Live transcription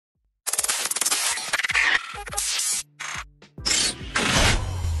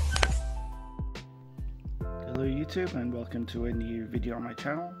YouTube and welcome to a new video on my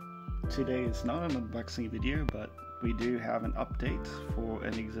channel. Today is not an unboxing video, but we do have an update for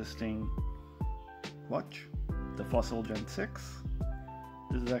an existing watch, the Fossil Gen 6.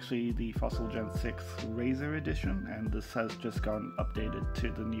 This is actually the Fossil Gen 6 Razor edition, and this has just gotten updated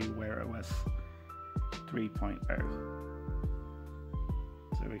to the new WearOS 3.0.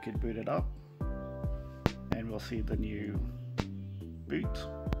 So we could boot it up and we'll see the new boot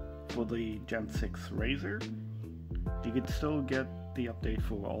for the Gen 6 Razor. You could still get the update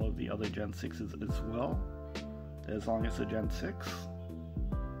for all of the other Gen 6s as well, as long as the Gen 6.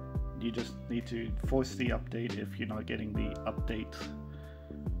 You just need to force the update if you're not getting the update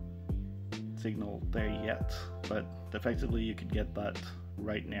signal there yet, but effectively you could get that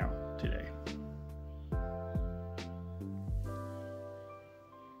right now today.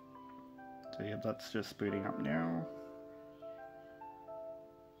 So yeah, that's just booting up now.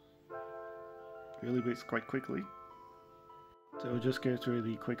 Really boots quite quickly. So we'll just go through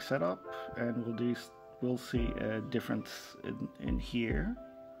the quick setup and we'll see a difference in here.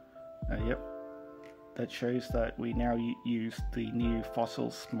 Yep, that shows that we now use the new Fossil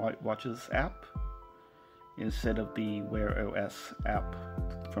Smartwatches app instead of the WearOS app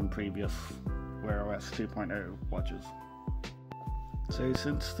from previous WearOS 2.0 watches. So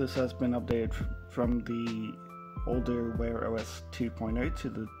since this has been updated from the older WearOS 2.0 to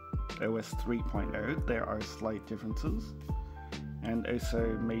the OS 3.0, there are slight differences and also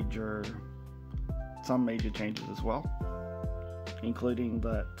some major changes as well, including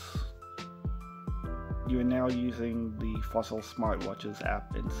that you are now using the Fossil Smartwatches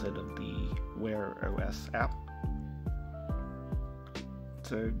app instead of the WearOS app.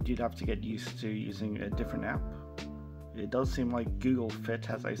 So you'd have to get used to using a different app. It does seem like Google Fit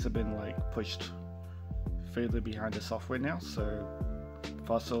has also been pushed further behind the software now, so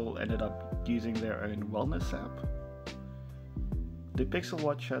Fossil ended up using their own wellness app. The Pixel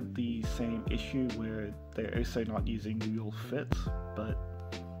Watch had the same issue where they're also not using Google Fit, but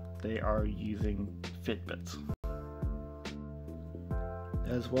they are using Fitbit.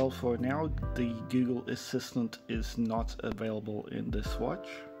 As well, for now, the Google Assistant is not available in this watch,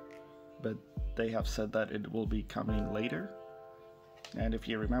 but they have said that it will be coming later. And if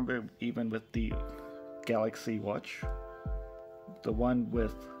you remember, even with the Galaxy Watch, the one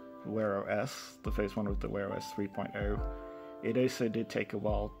with WearOS, the first one with the WearOS 3.0, it also did take a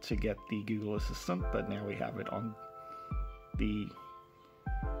while to get the Google Assistant, but now we have it on the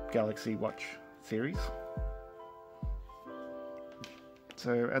Galaxy Watch series.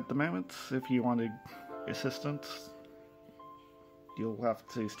 So at the moment, if you want an assistant, you'll have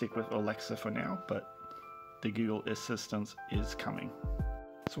to stick with Alexa for now, but the Google Assistant is coming.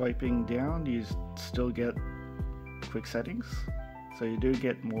 Swiping down, you still get quick settings. So you do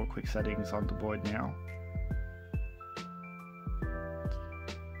get more quick settings on the board now.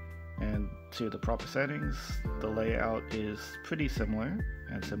 And to the proper settings, the layout is pretty similar,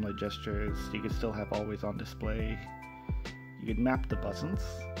 and similar gestures. You can still have always on display. You can map the buttons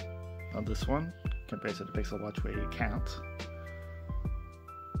on this one compared to the Pixel Watch where you can't.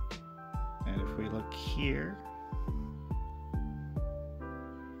 And if we look here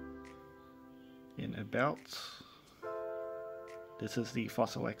in About, this is the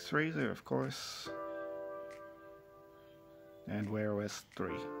Fossil X Razor, of course, and WearOS 3.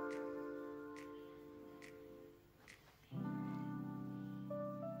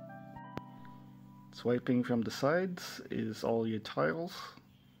 Swiping from the sides is all your tiles,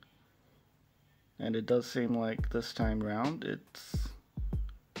 and it does seem like this time round it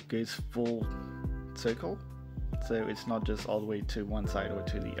goes full circle, so it's not just all the way to one side or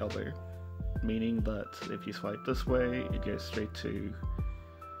to the other, meaning that if you swipe this way it goes straight to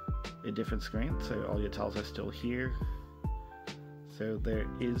a different screen, so all your tiles are still here, so there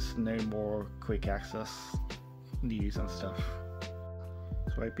is no more quick access news and stuff.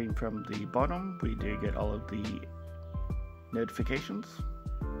 Swiping from the bottom, we do get all of the notifications,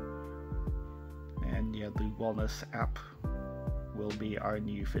 and yeah, the wellness app will be our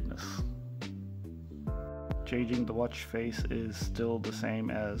new fitness. Changing the watch face is still the same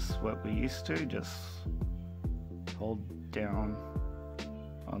as what we used to, just hold down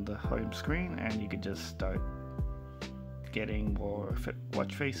on the home screen and you can just start getting more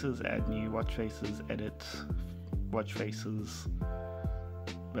watch faces, add new watch faces, edit watch faces.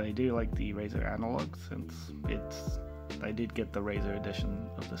 But I do like the Razor analog since I did get the Razor edition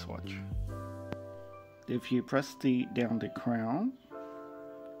of this watch. If you press down the crown,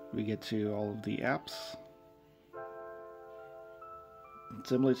 we get to all of the apps.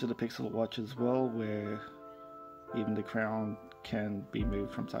 Similar to the Pixel Watch as well, where even the crown can be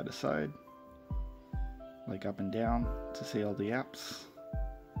moved from side to side. like up and down to see all the apps.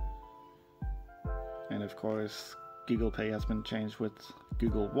 And of course, Google Pay has been changed with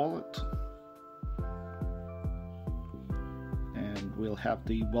Google Wallet. And we'll have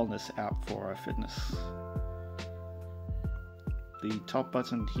the wellness app for our fitness. The top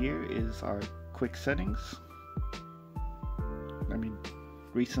button here is our quick settings.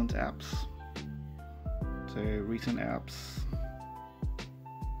 Recent apps. So recent apps.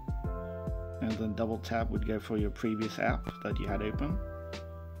 And then double tap would go for your previous app that you had open.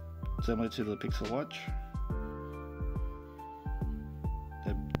 Similar to the Pixel Watch.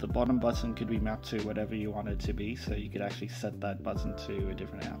 The bottom button could be mapped to whatever you want it to be, so you could actually set that button to a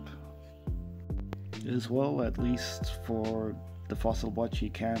different app. As well, at least for the Fossil Watch, you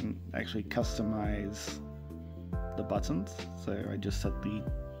can actually customize the buttons. So I just set the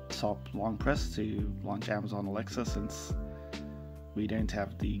top long press to launch Amazon Alexa, since we don't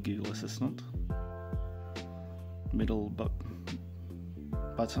have the Google Assistant. Middle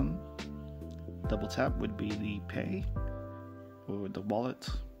button, double tap would be the pay or the wallet,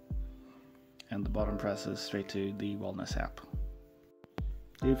 and the bottom press is straight to the wellness app.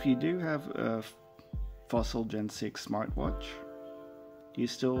 If you do have a Fossil Gen 6 smartwatch, you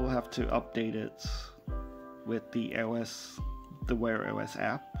still have to update it with the WearOS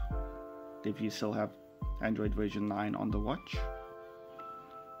app if you still have Android version 9 on the watch.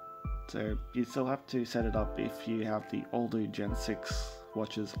 So you still have to set it up if you have the older Gen 6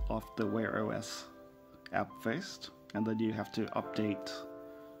 watches off the WearOS app first, and then you have to update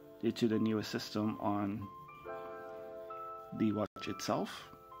it to the newest system on the watch itself.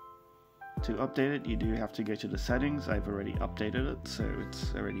 To update it, you do have to go to the settings. I've already updated it, so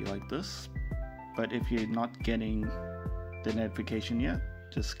it's already like this. But if you're not getting the notification yet,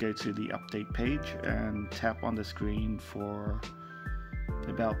 just go to the update page and tap on the screen for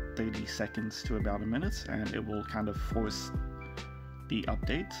about 30 seconds to about a minute, and it will kind of force the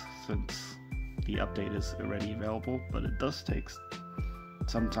update, since the update is already available. But it does take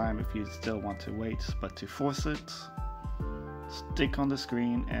some time if you still want to wait. But to force it, stick on the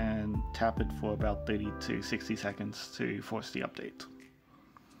screen and tap it for about 30 to 60 seconds to force the update.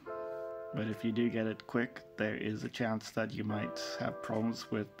 But if you do get it quick, there is a chance that you might have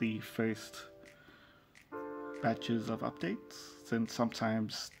problems with the first batches of updates, since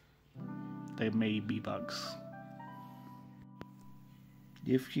sometimes there may be bugs.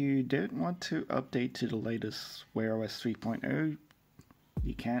 If you don't want to update to the latest WearOS 3.0,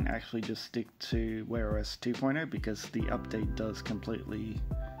 you can actually just stick to WearOS 2.0, because the update does completely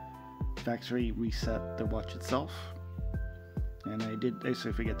factory reset the watch itself. And I did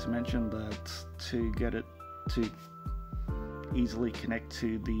also forget to mention that to get it to easily connect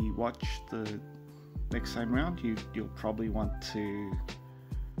to the watch the next time around, you'll probably want to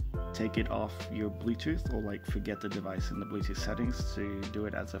take it off your Bluetooth, or like forget the device in the Bluetooth settings to do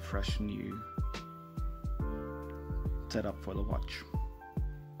it as a fresh new setup for the watch.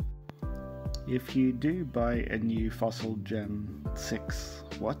 If you do buy a new Fossil Gen 6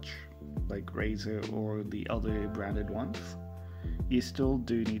 watch, like Razer or the other branded ones, you still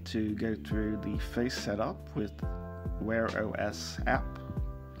do need to go through the first setup with WearOS App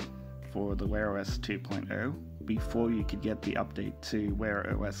for the WearOS 2.0 before you could get the update to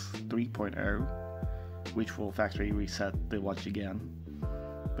WearOS 3.0, which will factory reset the watch again.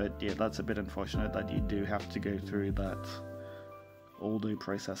 But yeah, that's a bit unfortunate that you do have to go through that older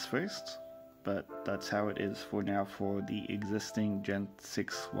process first. But that's how it is for now for the existing Gen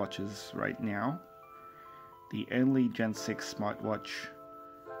 6 watches right now. The only Gen 6 smartwatch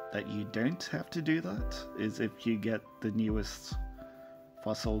that you don't have to do that is if you get the newest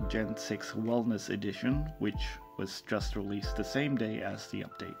Fossil Gen 6 Wellness Edition, which was just released the same day as the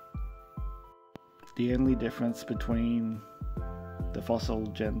update. The only difference between the Fossil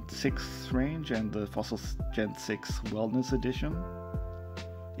Gen 6 range and the Fossil Gen 6 Wellness Edition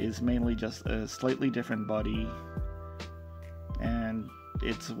is mainly just a slightly different body, and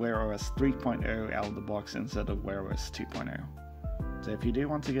it's WearOS 3.0 out of the box instead of WearOS 2.0. So if you do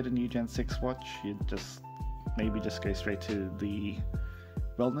want to get a new Gen 6 watch, you maybe just go straight to the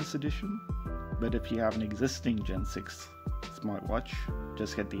Wellness Edition. But if you have an existing Gen 6 smartwatch,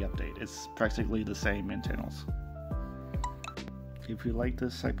 just get the update. It's practically the same internals. If you like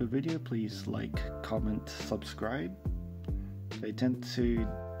this type of video, please like, comment, subscribe. I tend to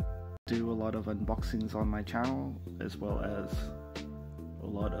do a lot of unboxings on my channel, as well as a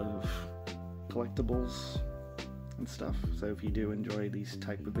lot of collectibles and stuff. So if you do enjoy these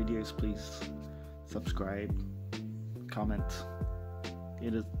type of videos, please subscribe, comment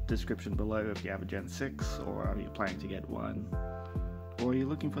in the description below if you have a Gen 6, or are you planning to get one, or are you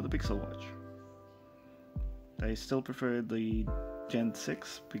looking for the Pixel Watch. I still prefer the Gen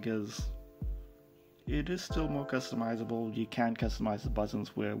 6 because it is still more customizable. You can customize the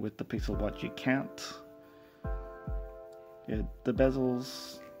buttons where with the Pixel Watch you can't. Yeah, the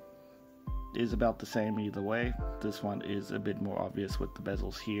bezels is about the same either way. This one is a bit more obvious with the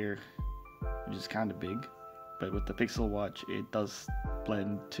bezels here, which is kind of big, but with the Pixel Watch it does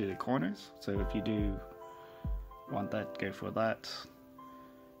blend to the corners, so if you do want that, go for that.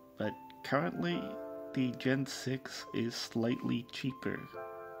 But currently the Gen 6 is slightly cheaper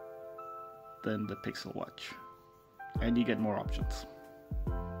than the Pixel Watch, and you get more options.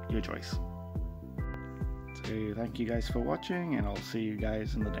 Your choice. So thank you guys for watching, and I'll see you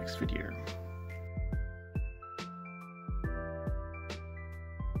guys in the next video.